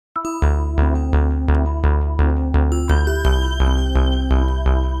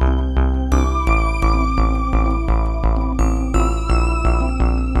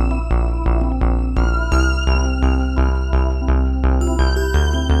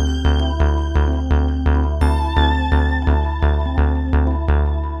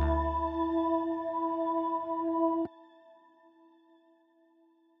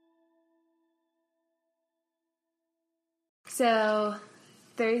So,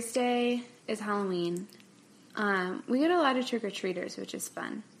 Thursday is Halloween. We get a lot of trick-or-treaters, which is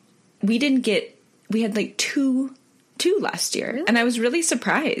fun. We had like two last year. Really? And I was really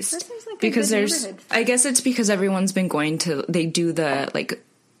surprised. That seems like because a good there's, neighborhood. I guess it's because everyone's been going to, they do the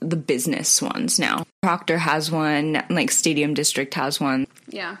business ones now. Proctor has one, like Stadium District has one.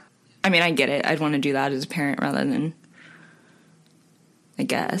 Yeah. I mean, I get it. I'd want to do that as a parent rather than, I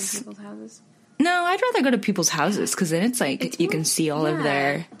guess. People's houses. No, I'd rather go to people's houses because then it's like you can see all of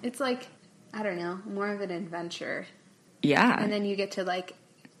their... It's like, I don't know, more of an adventure. Yeah. And then you get to like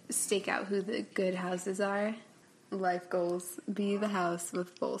stake out who the good houses are. Life goals, be the house with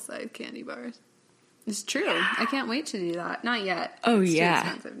full-size candy bars. It's true. I can't wait to do that. Not yet. Oh, it's yeah. too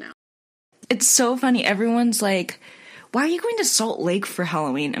expensive now. It's so funny. Everyone's like, why are you going to Salt Lake for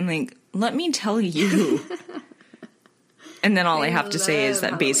Halloween? I'm like, let me tell you. And then all I have to say is that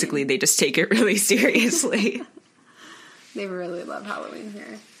Halloween. basically they just take it really seriously. They really love Halloween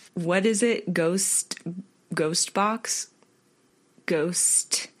here. What is it? Ghost box?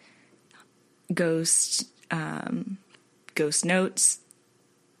 Ghost notes?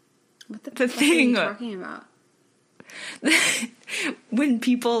 What the fuck thing. are you talking about? When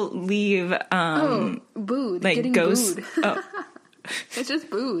people leave, booed. like Getting ghosts. booed. Oh. It's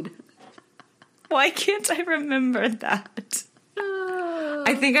just booed. Why can't I remember that?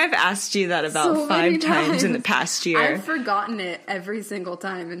 I think I've asked you that about So 5 many times in the times. past year. I've forgotten it every single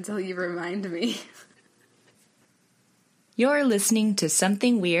time until you remind me. You're listening to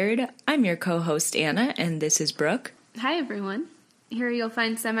Something Weird. I'm your co-host Anna, and this is Brooke. Hi, everyone. Here you'll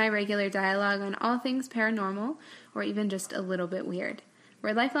find semi-regular dialogue on all things paranormal, or even just a little bit weird.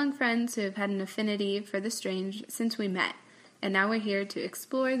 We're lifelong friends who have had an affinity for the strange since we met, and now we're here to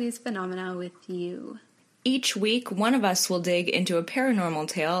explore these phenomena with you. Each week, one of us will dig into a paranormal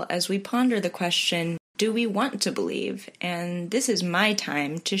tale as we ponder the question, do we want to believe? And this is my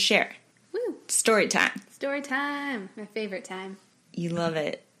time to share. Woo! Story time. Story time! My favorite time. You love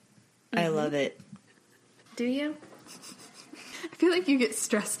it. I love it. Do you? I feel like you get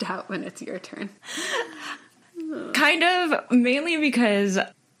stressed out when it's your turn. Kind of, mainly because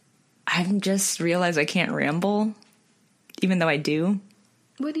I've just realized I can't ramble, even though I do.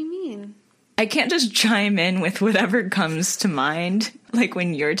 What do you mean? I can't just chime in with whatever comes to mind, like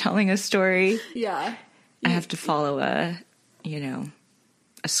when you're telling a story. Yeah. I have to follow a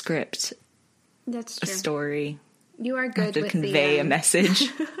script, That's a true. story. You are I good have to with convey a message.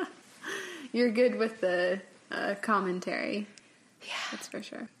 You're good with the commentary. Yeah. That's for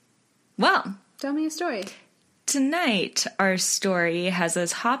sure. Well, Tell me a story. tonight our story has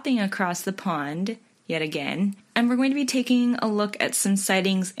us hopping across the pond yet again, and we're going to be taking a look at some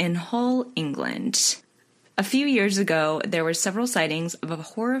sightings in Hull, England. A few years ago, there were several sightings of a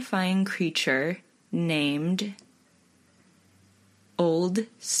horrifying creature named Old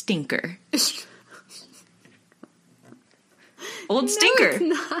Stinker. Old Stinker.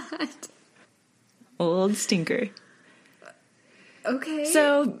 No, it's not. Old Stinker. Okay.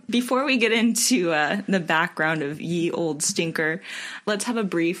 So, before we get into the background of Ye Old Stinker, let's have a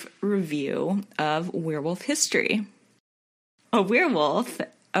brief review of werewolf history. A werewolf,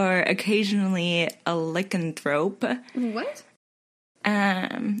 or occasionally a lycanthrope, What?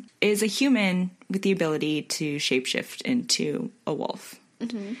 is a human with the ability to shapeshift into a wolf.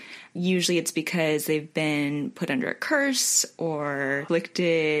 Mm-hmm. Usually it's because they've been put under a curse or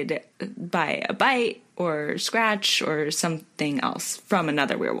afflicted by a bite or scratch or something else from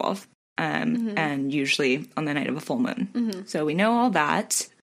another werewolf. And usually on the night of a full moon. Mm-hmm. So we know all that.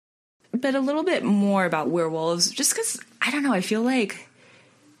 But a little bit more about werewolves, just because, I don't know, I feel like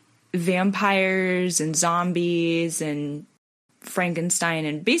vampires and zombies and Frankenstein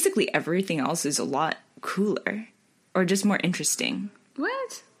and basically everything else is a lot cooler or just more interesting.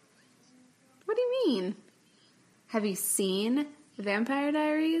 What? What do you mean? Have you seen Vampire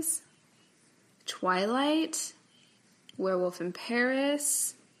Diaries? Twilight? Werewolf in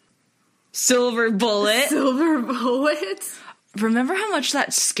Paris? Silver Bullet. Silver Bullet? Remember how much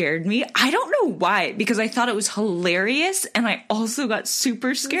that scared me? I don't know why, because I thought it was hilarious, and I also got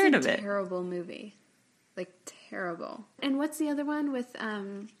super scared of it. Terrible movie. Like, terrible. And what's the other one with,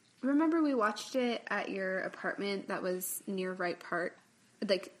 remember we watched it at your apartment that was near Wright Park?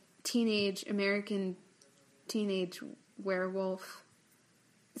 Like, American teenage werewolf.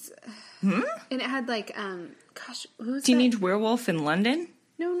 And it had, like, gosh, who's Teenage that? Werewolf in London?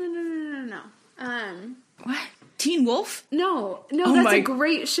 No. What? Teen Wolf? No, Oh that's my- a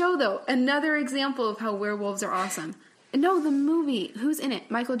great show, though. Another example of how werewolves are awesome. No, the movie. Who's in it?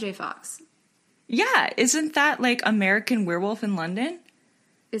 Michael J. Fox. Yeah, isn't that like American Werewolf in London?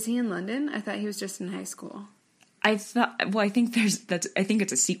 Is he in London? I thought he was just in high school. I think I think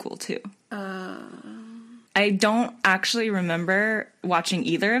it's a sequel too. I don't actually remember watching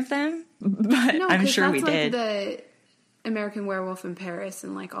either of them, but no, I'm sure we did. The American Werewolf in Paris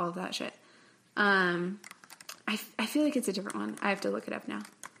and like all of that shit. I feel like it's a different one. I have to look it up now.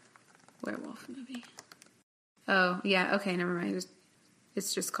 Werewolf movie. Oh, yeah. Okay, never mind.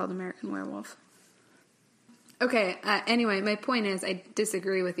 It's just called American Werewolf. Okay, anyway, my point is I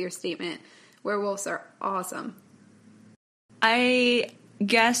disagree with your statement. Werewolves are awesome. I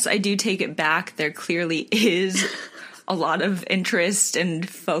guess I do take it back. There clearly is a lot of interest and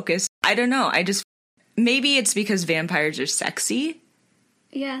focus. I don't know. Maybe it's because vampires are sexy.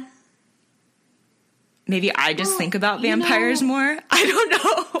 Yeah. Maybe I just think about vampires more. I don't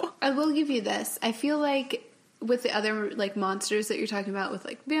know. I will give you this. I feel like with the other like monsters that you're talking about with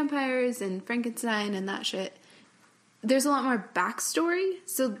like vampires and Frankenstein and that shit, there's a lot more backstory.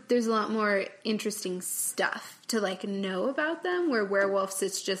 So there's a lot more interesting stuff to like know about them, where werewolves,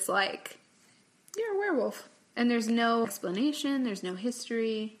 it's just like, you're a werewolf. And there's no explanation. There's no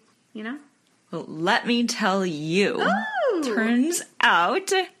history, you know? Well, let me tell you. Oh! Turns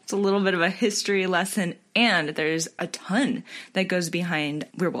out it's a little bit of a history lesson, and there's a ton that goes behind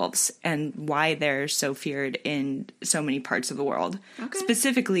werewolves and why they're so feared in so many parts of the world. Okay.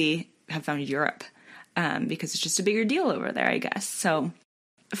 Specifically, have found Europe, because it's just a bigger deal over there, I guess. So,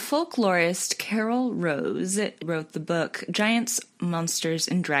 folklorist Carol Rose wrote the book Giants, Monsters,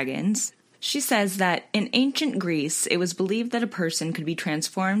 and Dragons. She says that in ancient Greece, it was believed that a person could be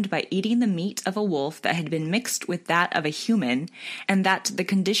transformed by eating the meat of a wolf that had been mixed with that of a human, and that the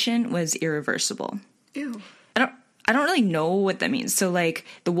condition was irreversible. Ew. I don't really know what that means. So, like,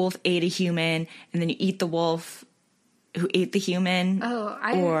 the wolf ate a human, and then you eat the wolf who ate the human. Oh,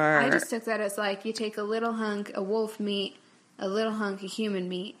 I just took that as, like, you take a little hunk of wolf meat, a little hunk of human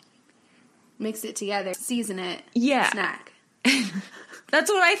meat, mix it together, season it, snack. That's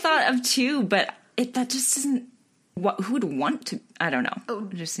what I thought of too, but that just isn't who would want to. I don't know. Oh,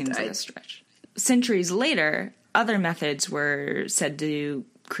 it just seems like a stretch. Centuries later, other methods were said to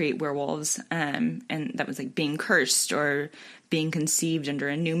create werewolves, and that was like being cursed or being conceived under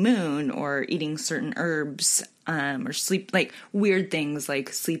a new moon or eating certain herbs, or sleep, like weird things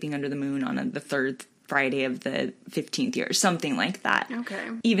like sleeping under the moon on the third Friday of the 15th year, something like that. Okay.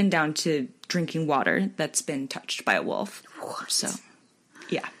 Even down to drinking water that's been touched by a wolf. What? So,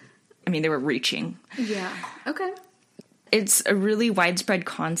 yeah. I mean, they were reaching. Yeah. Okay. It's a really widespread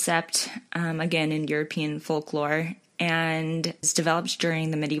concept, again, in European folklore, and it's developed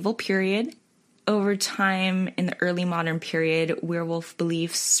during the medieval period. Over time, in the early modern period, werewolf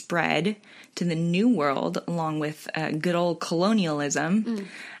beliefs spread to the New World, along with good old colonialism. Mm.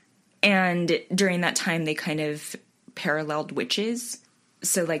 And during that time, they kind of paralleled witches.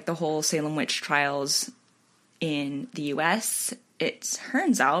 So, like, the whole Salem witch trials in the U.S., it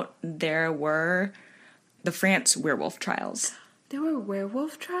turns out there were the France werewolf trials. There were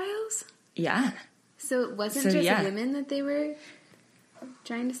werewolf trials? Yeah. So it wasn't just women that they were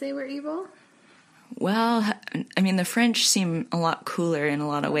trying to say were evil? Well, I mean, the French seem a lot cooler in a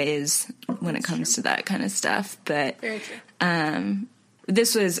lot of ways when it comes to that kind of stuff. But very true.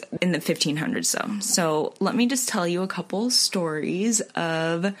 This was in the 1500s, though. So let me just tell you a couple stories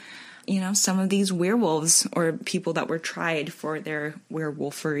of, some of these werewolves or people that were tried for their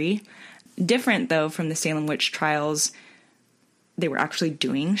werewolfery. Different, though, from the Salem witch trials. They were actually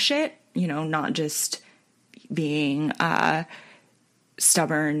doing shit, not just being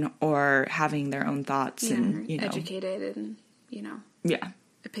stubborn or having their own thoughts and, educated and,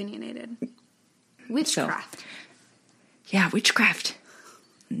 opinionated. Witchcraft. Witchcraft.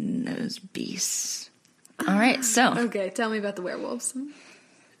 Those beasts. All right, so. Okay, tell me about the werewolves.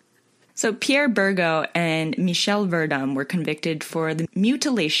 So Pierre Burgot and Michel Verdum were convicted for the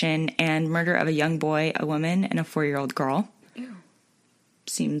mutilation and murder of a young boy, a woman, and a 4-year-old girl. Ew.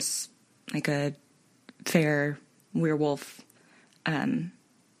 Seems like a fair werewolf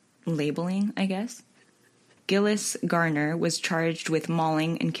labeling, I guess. Gillis Garner was charged with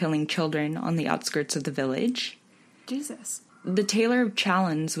mauling and killing children on the outskirts of the village. Jesus. The tailor of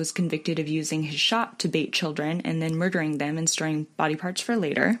Chalons was convicted of using his shop to bait children and then murdering them and storing body parts for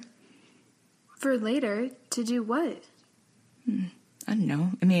later. For later? To do what? I don't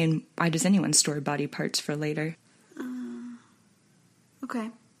know. I mean, why does anyone store body parts for later? Okay.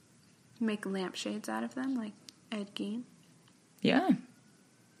 Make lampshades out of them, like Ed Gein? Yeah.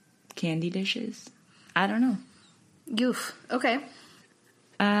 Candy dishes. I don't know. Goof. Okay.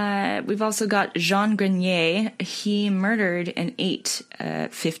 We've also got Jean Grenier. He murdered and ate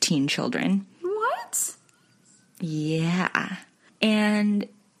 15 children. What? Yeah. And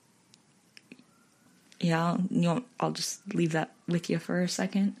Yeah, I'll just leave that with you for a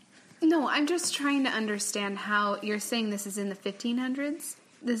second. No, I'm just trying to understand how you're saying this is in the 1500s?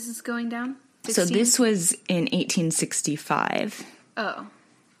 This is going down? 16? So this was in 1865. Oh.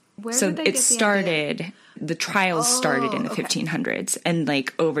 Where So did they it get the started, idea? the trials started in the okay. 1500s. And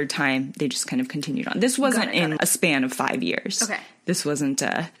like over time, they just kind of continued on. This wasn't in a span of 5 years. Okay. This wasn't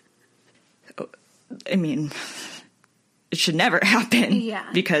I mean, it should never happen. Yeah.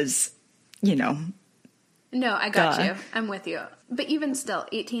 Because, you know. No, I got you. I'm with you. But even still,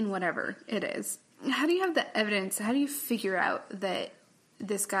 18 whatever it is. How do you have the evidence? How do you figure out that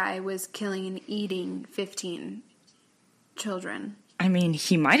this guy was killing and eating 15 children? I mean,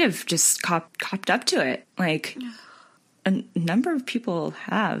 he might have just copped up to it. Like, a number of people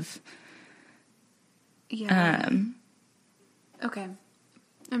have. Yeah. Okay.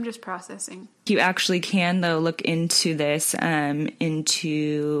 I'm just processing. You actually can, though, look into this,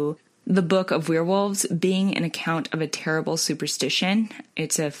 into the Book of Werewolves being an account of a terrible superstition.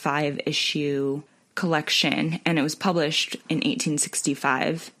 It's a 5-issue collection, and it was published in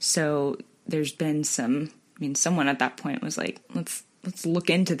 1865. So there's been someone at that point was like, let's look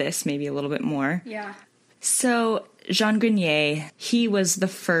into this maybe a little bit more. Yeah. So Jean Grenier, he was the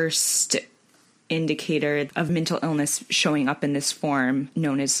first indicator of mental illness showing up in this form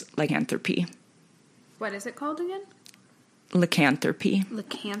known as lycanthropy. What is it called again? Lycanthropy.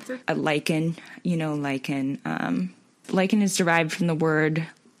 Lycanthropy? A lichen, lichen. Lichen is derived from the word,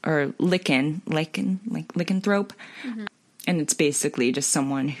 or lichen, like lycanthrope. Mm-hmm. And it's basically just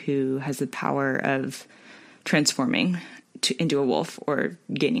someone who has the power of transforming into a wolf or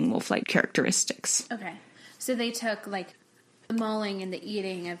gaining wolf-like characteristics. Okay. So they took, like, the mauling and the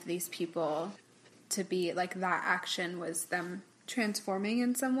eating of these people to be, like, that action was them transforming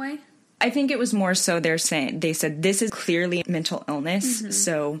in some way? I think it was more so they said this is clearly mental illness. Mm-hmm.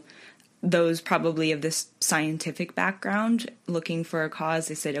 So those probably of this scientific background looking for a cause,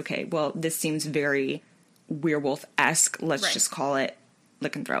 they said, okay, well, this seems very werewolf-esque. Let's just call it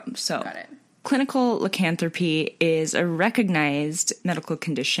lycanthrope. So got it. Clinical lycanthropy is a recognized medical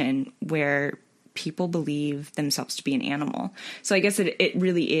condition where people believe themselves to be an animal. So I guess it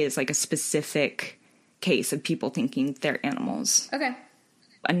really is like a specific case of people thinking they're animals. Okay.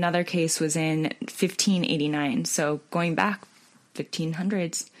 Another case was in 1589, so going back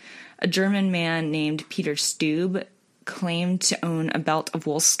 1500s. A German man named Peter Stube claimed to own a belt of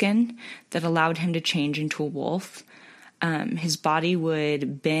wolfskin that allowed him to change into a wolf. His body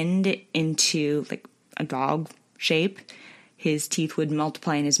would bend into like a dog shape. His teeth would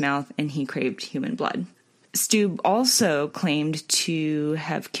multiply in his mouth, and he craved human blood. Stube also claimed to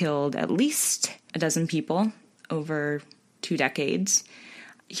have killed at least a dozen people over 2 decades.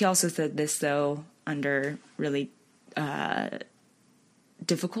 He also said this, though, under really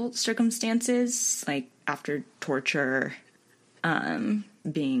difficult circumstances, like after torture,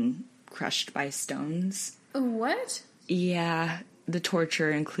 being crushed by stones. What? Yeah, the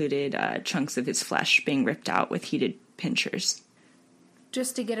torture included chunks of his flesh being ripped out with heated pincers.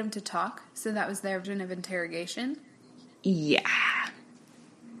 Just to get him to talk? So that was their version of interrogation? Yeah.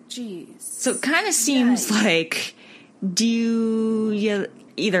 Jeez. So it kind of seems like,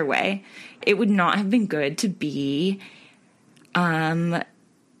 either way, it would not have been good to be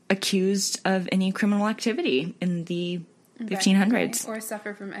accused of any criminal activity in the 1500s. Or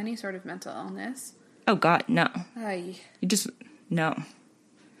suffer from any sort of mental illness. Oh, God, no. Aye. No.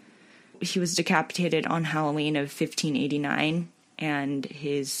 He was decapitated on Halloween of 1589, and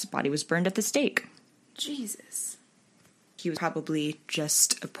his body was burned at the stake. Jesus. He was probably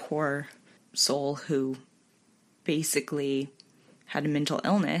just a poor soul who basically had a mental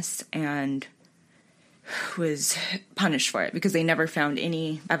illness and was punished for it because they never found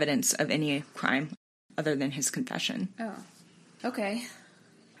any evidence of any crime other than his confession. Oh, okay.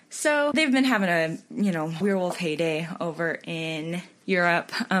 So they've been having a, werewolf heyday over in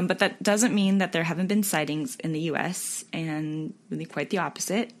Europe, but that doesn't mean that there haven't been sightings in the U.S., and really quite the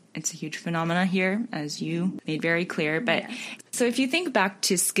opposite. It's a huge phenomena here, as you made very clear. But So if you think back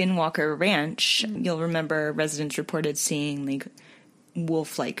to Skinwalker Ranch, you'll remember residents reported seeing like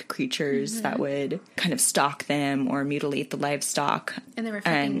wolf-like creatures that would kind of stalk them or mutilate the livestock. And they were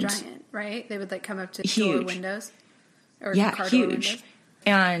fucking giant, right? They would like come up to door windows. Or car huge. Door windows.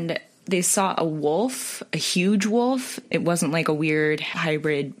 And they saw a wolf, a huge wolf. It wasn't like a weird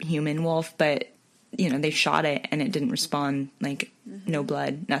hybrid human wolf, but, they shot it and it didn't respond, like no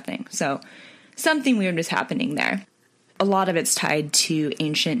blood, nothing. So something weird was happening there. A lot of it's tied to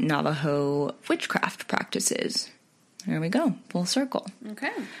ancient Navajo witchcraft practices. There we go, full circle.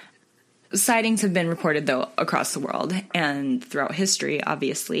 Okay. Sightings have been reported, though, across the world and throughout history,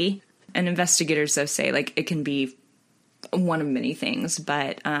 obviously. And investigators, though, say, like, it can be one of many things.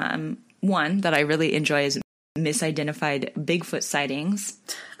 But one that I really enjoy is misidentified Bigfoot sightings.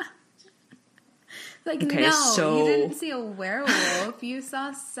 Like, okay, no, you didn't see a werewolf. You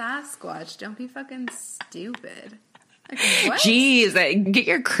saw Sasquatch. Don't be fucking stupid. Like, what? Jeez, get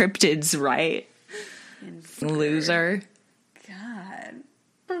your cryptids right, loser. God.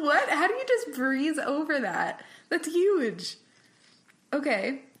 What? How do you just breeze over that? That's huge.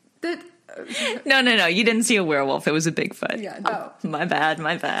 Okay. No. You didn't see a werewolf. It was a Bigfoot. Yeah, no. My bad.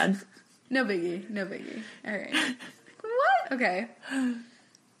 No biggie. All right. What? Okay.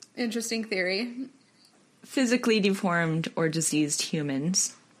 Interesting theory. Physically deformed or diseased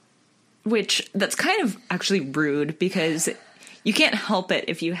humans. Which, that's kind of actually rude because you can't help it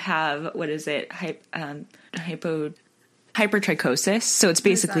if you have, what is it, hypertrichosis. So it's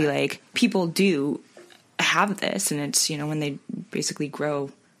basically like people do have this, and it's, when they basically grow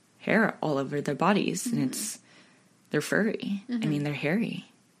hair all over their bodies, and they're furry. I mean, they're hairy.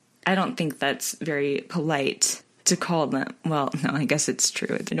 I don't think that's very polite to call them. Well, no, I guess it's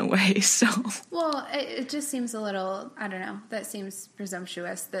true in a way, so. Well, it just seems a little, I don't know, that seems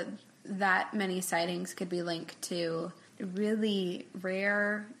presumptuous that many sightings could be linked to really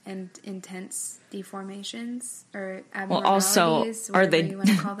rare and intense deformations or abnormalities, well, also, are they, you want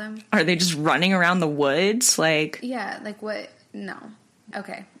to call them. Are they just running around the woods? Like, yeah, like what? No.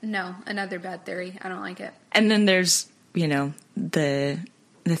 Okay. No, another bad theory. I don't like it. And then there's, the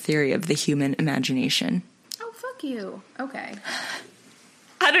theory of the human imagination. Oh, fuck you. Okay.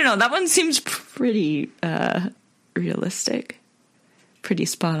 I don't know. That one seems pretty realistic. Pretty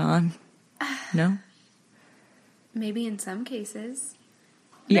spot on. No? Maybe in some cases.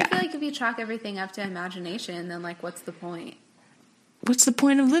 Yeah. I feel like if you chalk everything up to imagination, then, like, what's the point? What's the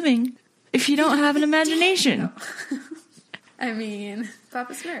point of living if you don't have an imagination? I mean,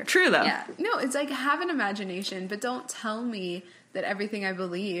 Papa Smurf. True, though. Yeah. No, it's like, have an imagination, but don't tell me that everything I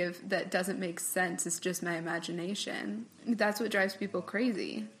believe that doesn't make sense is just my imagination. That's what drives people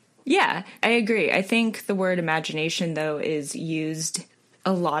crazy. Yeah, I agree. I think the word imagination, though, is used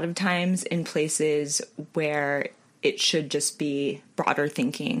a lot of times in places where it should just be broader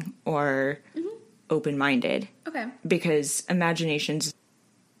thinking or open-minded. Okay. Because imagination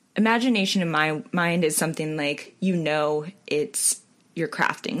in my mind is something like, it's you're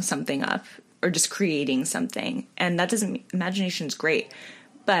crafting something up or just creating something. And that doesn't mean imagination's great.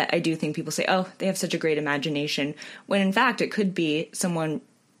 But I do think people say, oh, they have such a great imagination. When in fact, it could be someone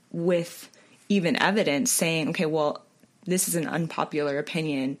with even evidence saying, okay, well, this is an unpopular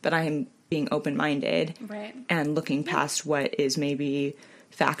opinion, but I am being open-minded right. and looking past what is maybe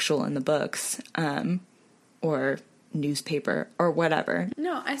factual in the books or newspaper or whatever.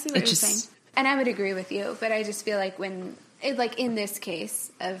 No, I see what you're saying. And I would agree with you, but I just feel like in this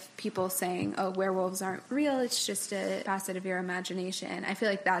case of people saying, oh, werewolves aren't real, it's just a facet of your imagination, I feel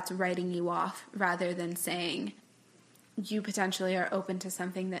like that's writing you off rather than saying you potentially are open to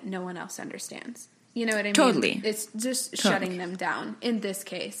something that no one else understands. You know what I mean? Totally. It's just shutting them down in this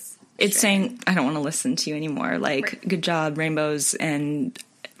case. It's saying, I don't want to listen to you anymore. Like, right. Good job, rainbows and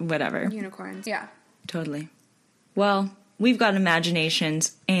whatever. Unicorns. Yeah. Totally. Well, we've got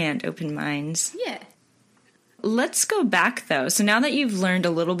imaginations and open minds. Yeah. Let's go back, though. So now that you've learned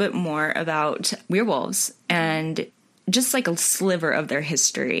a little bit more about werewolves and just like a sliver of their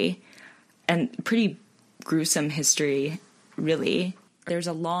history, and pretty gruesome history, really. There's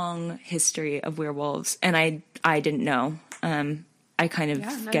a long history of werewolves, and I didn't know. I kind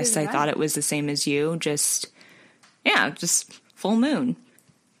of guessed I thought it was the same as you, just full moon.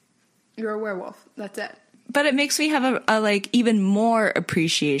 You're a werewolf. That's it. But it makes me have a like even more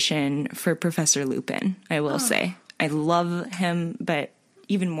appreciation for Professor Lupin, I will say. I love him, but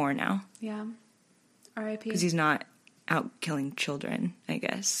even more now. Yeah. R.I.P. Because he's not out killing children, I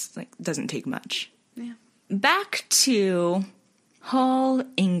guess. Like, doesn't take much. Yeah. Back to Hull,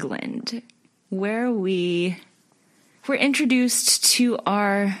 England, where we were introduced to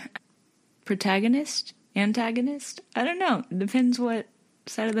our antagonist? I don't know. Depends what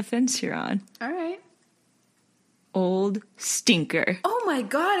side of the fence you're on. All right. Old Stinker. Oh my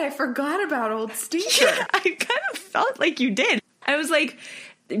God, I forgot about Old Stinker. Yeah, I kind of felt like you did. I was like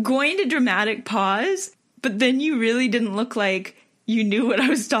going to dramatic pause, but then you really didn't look like you knew what I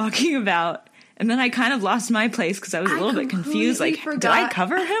was talking about. And then I kind of lost my place because I was a little bit confused. Like, did I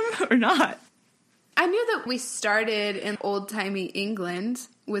cover him or not? I knew that we started in old-timey England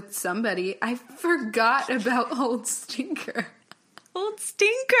with somebody. I forgot about Old Stinker. Old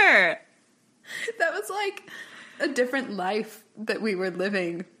Stinker! That was like a different life that we were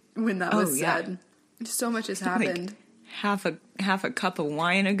living when that was said. So much has happened. Like, half a cup of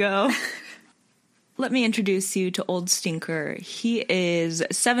wine ago. Let me introduce you to Old Stinker. He is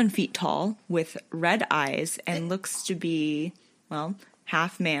 7 feet tall with red eyes and looks to be, well,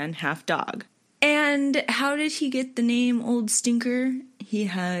 half man, half dog. And how did he get the name Old Stinker? He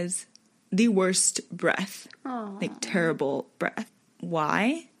has the worst breath. Aww. Like terrible breath.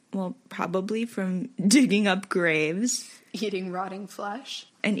 Why? Well, probably from digging up graves. Eating rotting flesh.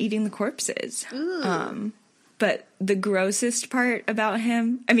 And eating the corpses. Ooh. But the grossest part about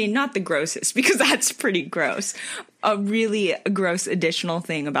him, I mean, not the grossest, because that's pretty gross. A really gross additional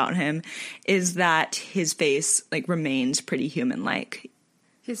thing about him is that his face, like, remains pretty human-like.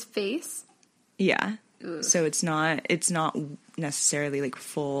 His face? Yeah. Ugh. So it's not necessarily, like,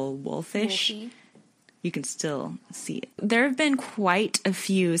 full wolfish. Wolfy. You can still see it. There have been quite a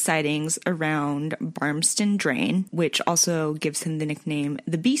few sightings around Barmston Drain, which also gives him the nickname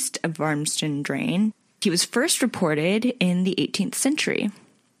the Beast of Barmston Drain. He was first reported in the 18th century.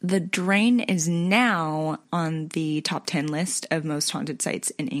 The drain is now on the top 10 list of most haunted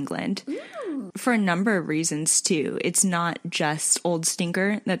sites in England. Ooh. For a number of reasons, too. It's not just Old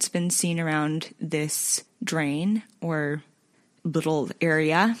Stinker that's been seen around this drain or little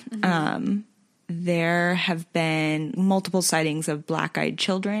area. Mm-hmm. There have been multiple sightings of black-eyed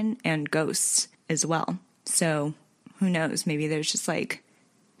children and ghosts as well. So, who knows? Maybe there's just like...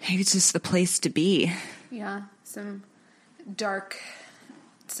 Maybe it's just the place to be. Yeah, some dark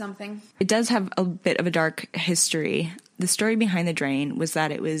something. It does have a bit of a dark history. The story behind the drain was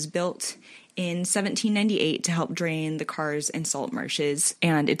that it was built in 1798 to help drain the Cars and salt marshes,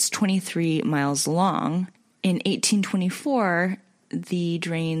 and it's 23 miles long. In 1824, the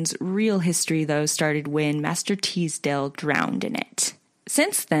drain's real history, though, started when Master Teasdale drowned in it.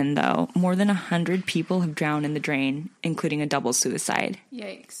 Since then, though, more than 100 people have drowned in the drain, including a double suicide.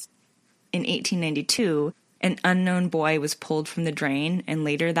 Yikes. In 1892, an unknown boy was pulled from the drain, and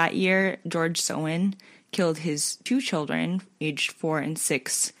later that year, George Sowen killed his 2 children, aged 4 and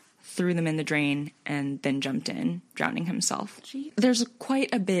 6, threw them in the drain, and then jumped in, drowning himself. Jeez. There's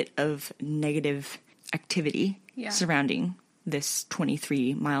quite a bit of negative activity surrounding this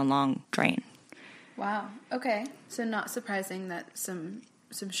 23-mile-long drain. Wow. Okay. So not surprising that some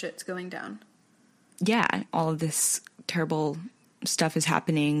shit's going down. Yeah, all of this terrible stuff is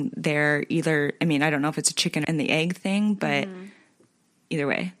happening. They're either, I mean, I don't know if it's a chicken and the egg thing, but either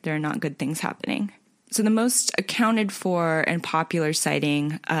way, there are not good things happening. So the most accounted for and popular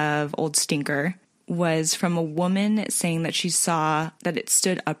sighting of Old Stinker was from a woman saying that she saw that it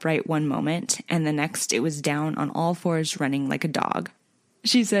stood upright one moment, and the next it was down on all fours running like a dog.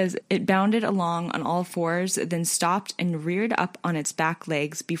 She says it bounded along on all fours, then stopped and reared up on its back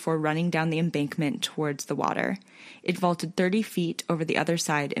legs before running down the embankment towards the water. It vaulted 30 feet over the other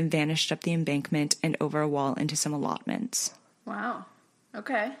side and vanished up the embankment and over a wall into some allotments. Wow.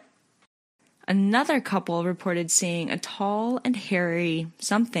 Okay. Another couple reported seeing a tall and hairy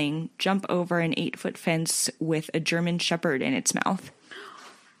something jump over an 8-foot fence with a German Shepherd in its mouth.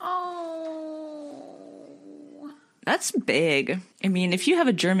 Oh. That's big. I mean, if you have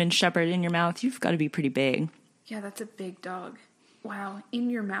a German Shepherd in your mouth, you've got to be pretty big. Yeah, that's a big dog. Wow. In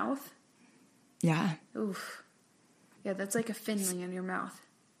your mouth? Yeah. Oof. Yeah, that's like a Finley in your mouth.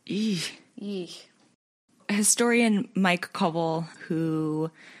 Eesh. Yeesh. Historian Mike Covell, who,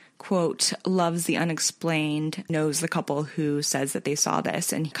 quote, loves the unexplained, knows the couple who says that they saw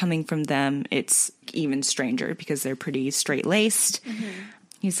this. And coming from them, it's even stranger because they're pretty straight-laced. Mm-hmm.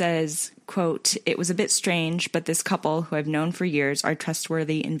 He says, quote, it was a bit strange, but this couple, who I've known for years, are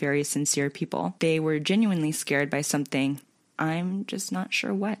trustworthy and very sincere people. They were genuinely scared by something. I'm just not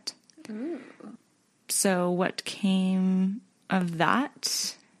sure what. Ooh. So what came of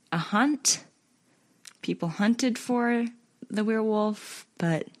that? A hunt? People hunted for the werewolf,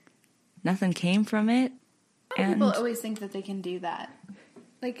 but nothing came from it. And people always think that they can do that.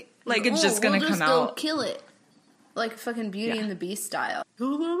 Like it's just gonna come out. Go kill it. Like fucking Beauty and the Beast style.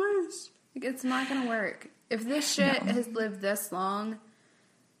 Kill the beast. Like, it's not gonna work. If this shit has lived this long,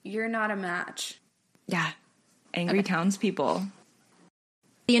 you're not a match. Yeah. Angry townspeople.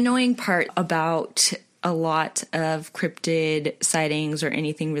 The annoying part about a lot of cryptid sightings or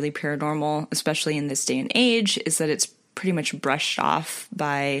anything really paranormal, especially in this day and age, is that it's pretty much brushed off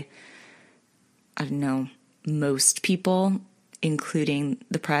by, I don't know, most people, including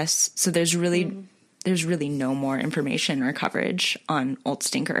the press. So there's really no more information or coverage on Old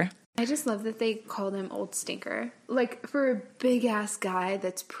Stinker. I just love that they called him Old Stinker. Like, for a big-ass guy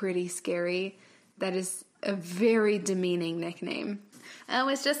that's pretty scary, that is a very demeaning nickname. Oh,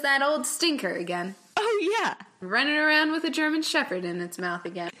 it's just that old stinker again. Oh, yeah. Running around with a German Shepherd in its mouth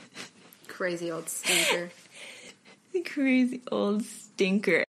again. Crazy old stinker. The crazy old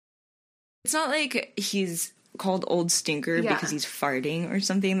stinker. It's not like he's called old stinker because he's farting or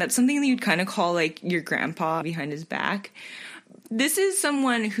something. That's something that you'd kind of call like your grandpa behind his back. This is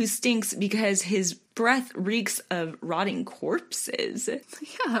someone who stinks because his breath reeks of rotting corpses.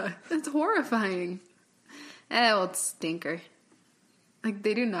 Yeah, that's horrifying. Old stinker. Like,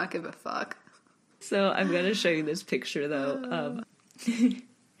 they do not give a fuck. So I'm going to show you this picture, though, of...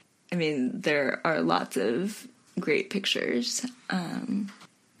 I mean, there are lots of great pictures.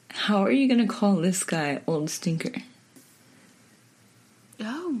 How are you going to call this guy old stinker?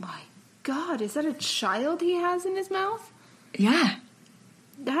 Oh my god, is that a child he has in his mouth? Yeah.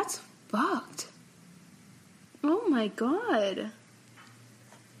 That's fucked. Oh my god.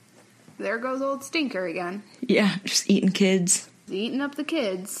 There goes old stinker again. Yeah, just eating kids. Eating up the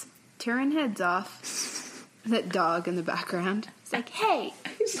kids. Tearing heads off. That dog in the background. It's like, hey!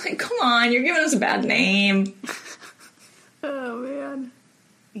 He's like, come on, you're giving us a bad name. Oh, man.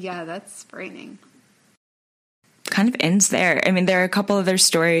 Yeah, that's frightening. Kind of ends there. I mean, there are a couple other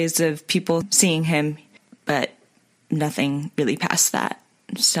stories of people seeing him, but nothing really past that.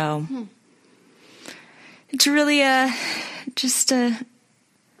 So, it's really just a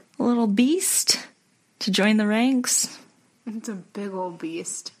little beast to join the ranks. It's a big old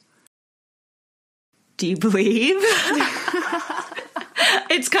beast. Do you believe?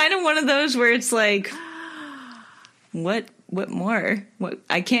 It's kind of one of those where it's like, what more?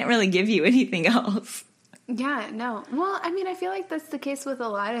 I can't really give you anything else. Yeah, no. Well, I mean, I feel like that's the case with a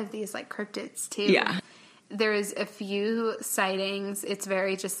lot of these, like, cryptids, too. Yeah. There's a few sightings. It's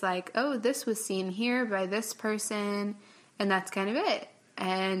very just like, oh, this was seen here by this person, and that's kind of it.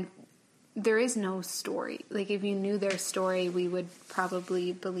 And there is no story. Like, if you knew their story, we would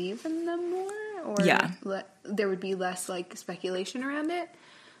probably believe in them more, or there would be less, like, speculation around it.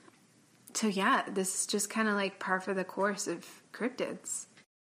 So, yeah, this is just kind of, like, par for the course of cryptids.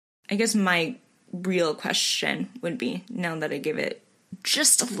 I guess my real question would be, now that I give it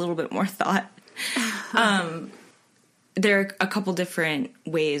just a little bit more thought, there are a couple different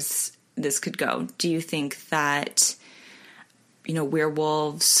ways this could go. Do you think that,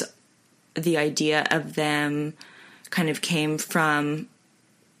 werewolves, the idea of them kind of came from,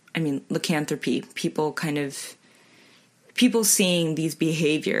 lycanthropy, people seeing these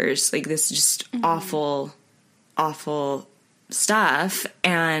behaviors, like this just awful stuff,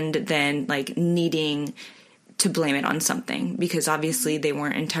 and then like needing to blame it on something, because obviously they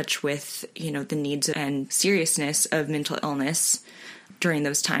weren't in touch with, the needs and seriousness of mental illness during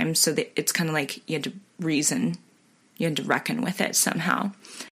those times. So it's kind of like you had to reckon with it somehow.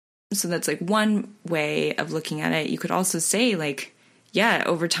 So that's like one way of looking at it. You could also say like, yeah,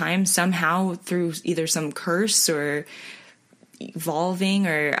 over time, somehow through either some curse or evolving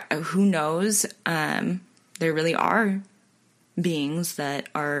or who knows, there really are beings that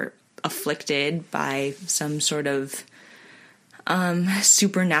are afflicted by some sort of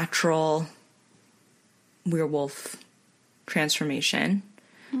supernatural werewolf transformation.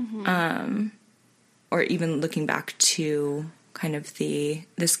 Mm-hmm. Or even looking back to kind of the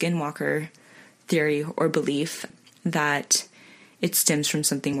skinwalker theory or belief that it stems from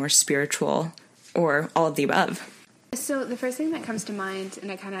something more spiritual, or all of the above. So the first thing that comes to mind,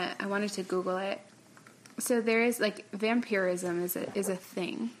 and I wanted to Google it. So there is, like, vampirism is a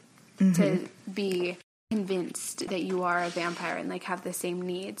thing. Mm-hmm. To be convinced that you are a vampire and, like, have the same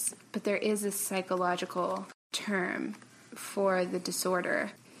needs. But there is a psychological term for the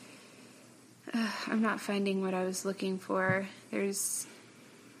disorder. I'm not finding what I was looking for. There's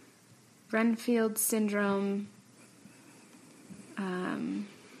Renfield syndrome.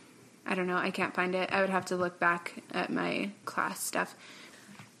 I don't know. I can't find it. I would have to look back at my class stuff.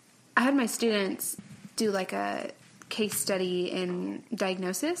 I had my students do, like, a case study in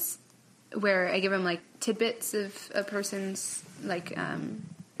diagnosis where I give them, like, tidbits of a person's, like,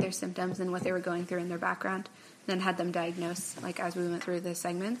 their symptoms and what they were going through in their background, and then had them diagnose, like, as we went through the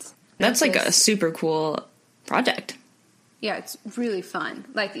segments. That's like a super cool project. Yeah, it's really fun.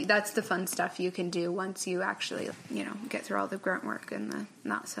 Like, that's the fun stuff you can do once you actually, get through all the grunt work and the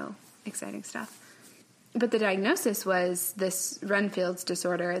not so exciting stuff. But the diagnosis was this Renfield's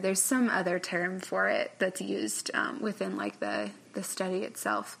disorder. There's some other term for it that's used within, like, the study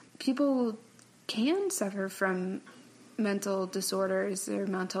itself. People can suffer from mental disorders or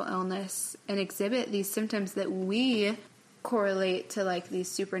mental illness and exhibit these symptoms that we correlate to, like, these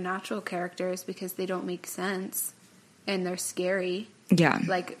supernatural characters because they don't make sense and they're scary. Yeah.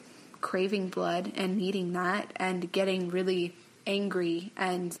 Like craving blood and needing that and getting really angry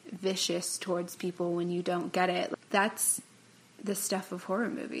and vicious towards people when you don't get it. That's the stuff of horror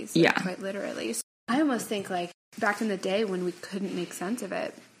movies. Like, quite literally. So I almost think, like, back in the day when we couldn't make sense of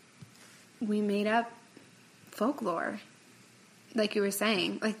it, we made up folklore. Like you were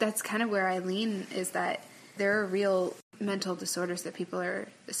saying, like that's kind of where I lean, is that there are real mental disorders that people are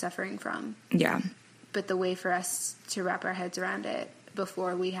suffering from. Yeah. But the way for us to wrap our heads around it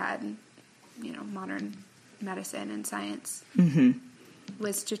before we had, modern medicine and science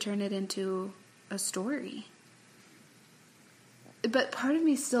was to turn it into a story. But part of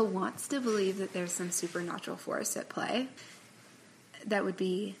me still wants to believe that there's some supernatural force at play. That would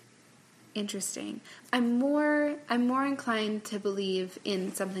be interesting. I'm more inclined to believe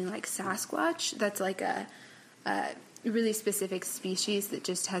in something like Sasquatch. That's like a really specific species that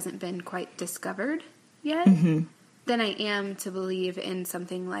just hasn't been quite discovered yet. Than I am to believe in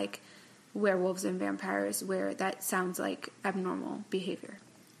something like werewolves and vampires, where that sounds like abnormal behavior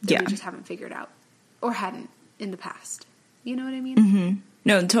that we just haven't figured out or hadn't in the past. You know what I mean?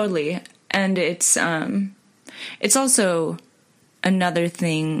 No, totally. And it's also another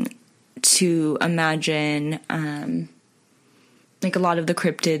thing to imagine, like a lot of the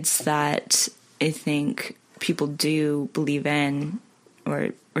cryptids that I think people do believe in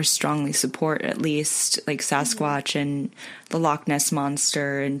or strongly support, at least, like Sasquatch and the Loch Ness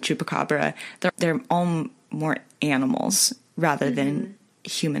Monster and Chupacabra, they're all more animals rather than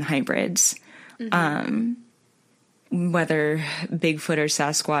human hybrids. Whether Bigfoot or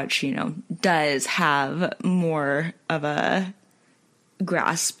Sasquatch, does have more of a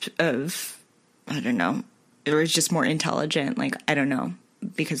grasp of, I don't know, or is just more intelligent, like, I don't know,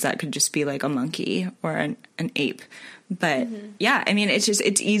 because that could just be like a monkey or an ape. But yeah, I mean,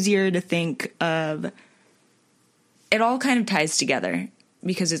 it's easier to think of, it all kind of ties together,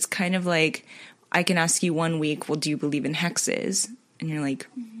 because it's kind of like, I can ask you one week, well, do you believe in hexes? And you're like,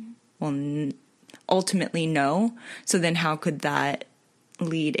 well, ultimately no. So then how could that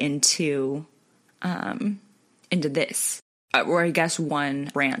lead into this? Or I guess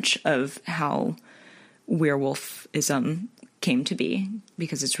one branch of how werewolfism came to be,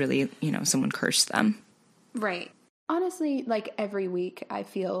 because it's really, someone cursed them. Right. Honestly, like every week I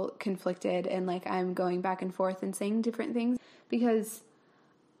feel conflicted and like I'm going back and forth and saying different things because,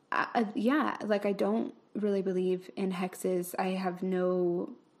 I don't really believe in hexes.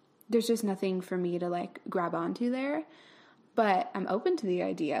 There's just nothing for me to like grab onto there, but I'm open to the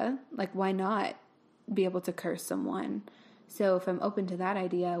idea. Like, why not be able to curse someone? So if I'm open to that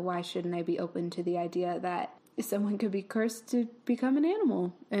idea, why shouldn't I be open to the idea that someone could be cursed to become an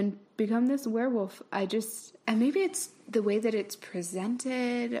animal and become this werewolf? And maybe it's the way that it's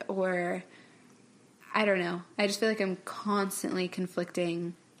presented, or I don't know. I just feel like I'm constantly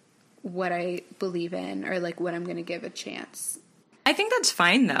conflicting what I believe in or like what I'm going to give a chance. I think that's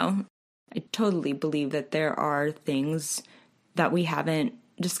fine, though. I totally believe that there are things that we haven't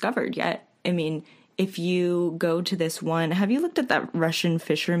discovered yet. I mean, if you go to this one, have you looked at that Russian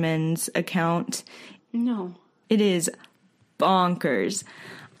fisherman's account? No. It is bonkers.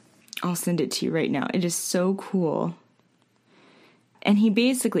 I'll send it to you right now. It is so cool. And he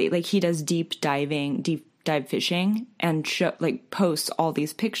basically, like, he does deep dive fishing and posts all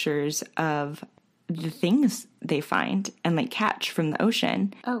these pictures of the things they find and like catch from the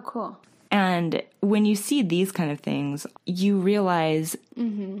ocean. Oh, cool. And when you see these kind of things, you realize,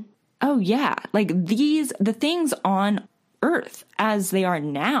 oh yeah, like the things on Earth as they are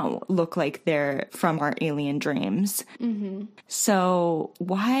now look like they're from our alien dreams. So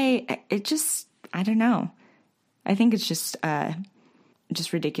why, I don't know. I think it's just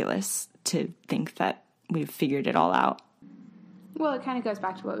ridiculous to think that we've figured it all out. Well, it kind of goes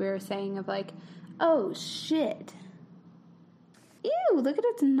back to what we were saying of like, oh shit. Ew, look at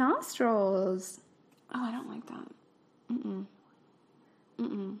its nostrils. Oh, I don't like that.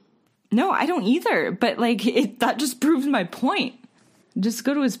 No, I don't either. But like, that just proves my point. Just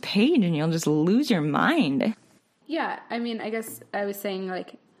go to his page and you'll just lose your mind. Yeah, I mean, I guess I was saying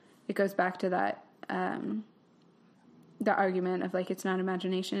like, it goes back to that, the argument of like, it's not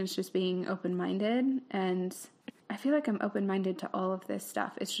imagination, it's just being open-minded. And I feel like I'm open-minded to all of this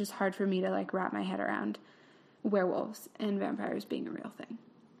stuff. It's just hard for me to like wrap my head around werewolves and vampires being a real thing,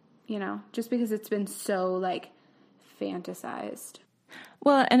 just because it's been so like fantasized.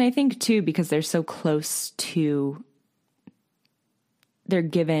 Well, and I think too, because they're so close to, they're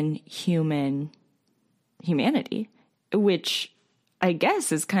given humanity, which I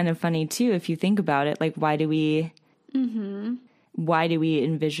guess is kind of funny too, if you think about it. Like, why do we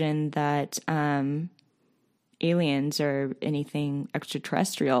envision that, aliens or anything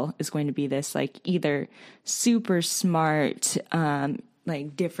extraterrestrial is going to be this like either super smart,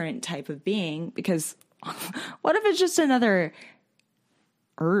 like different type of being? Because what if it's just another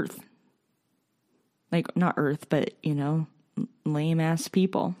Earth? Like, not Earth, but, lame-ass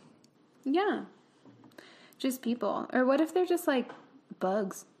people. Yeah. Just people. Or what if they're just, like,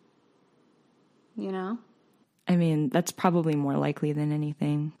 bugs? I mean, that's probably more likely than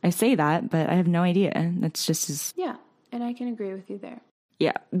anything. I say that, but I have no idea. That's just as... Yeah, and I can agree with you there.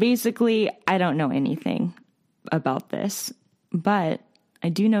 Yeah, basically, I don't know anything about this, but I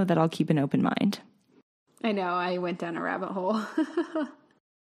do know that I'll keep an open mind. I know, I went down a rabbit hole.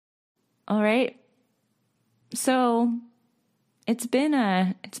 All right. So, it's been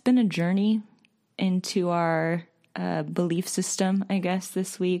a journey into our belief system, I guess,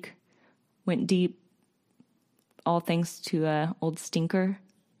 this week. Went deep. All thanks to Old Stinker.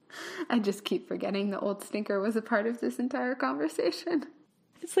 I just keep forgetting the Old Stinker was a part of this entire conversation.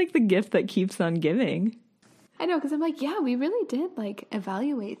 It's like the gift that keeps on giving. I know, because I'm like, yeah, we really did, like,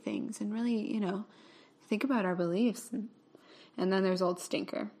 evaluate things and really, think about our beliefs. And then there's Old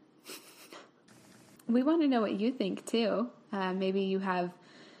Stinker. We want to know what you think, too. Maybe you have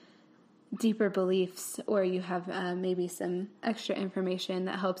deeper beliefs, or you have maybe some extra information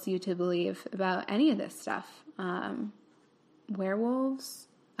that helps you to believe about any of this stuff. Werewolves,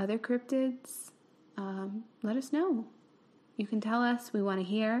 other cryptids, let us know. You can tell us. We want to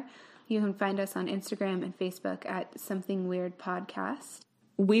hear. You can find us on Instagram and Facebook at Something Weird Podcast.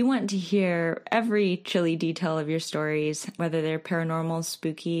 We want to hear every chilly detail of your stories, whether they're paranormal,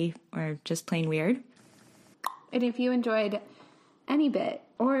 spooky, or just plain weird. And if you enjoyed any bit,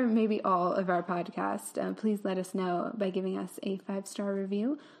 or maybe all of our podcast, please let us know by giving us a 5-star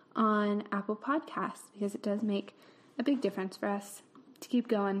review on Apple Podcasts, because it does make a big difference for us to keep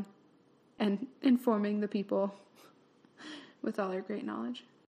going and informing the people with all our great knowledge.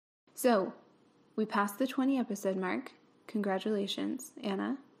 So, we passed the 20 episode mark. Congratulations,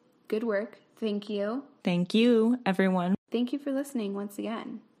 Anna. Good work. Thank you. Thank you, everyone. Thank you for listening once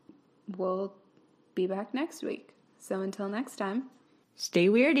again. We'll be back next week. So until next time, stay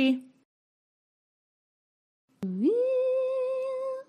weirdy. Woo!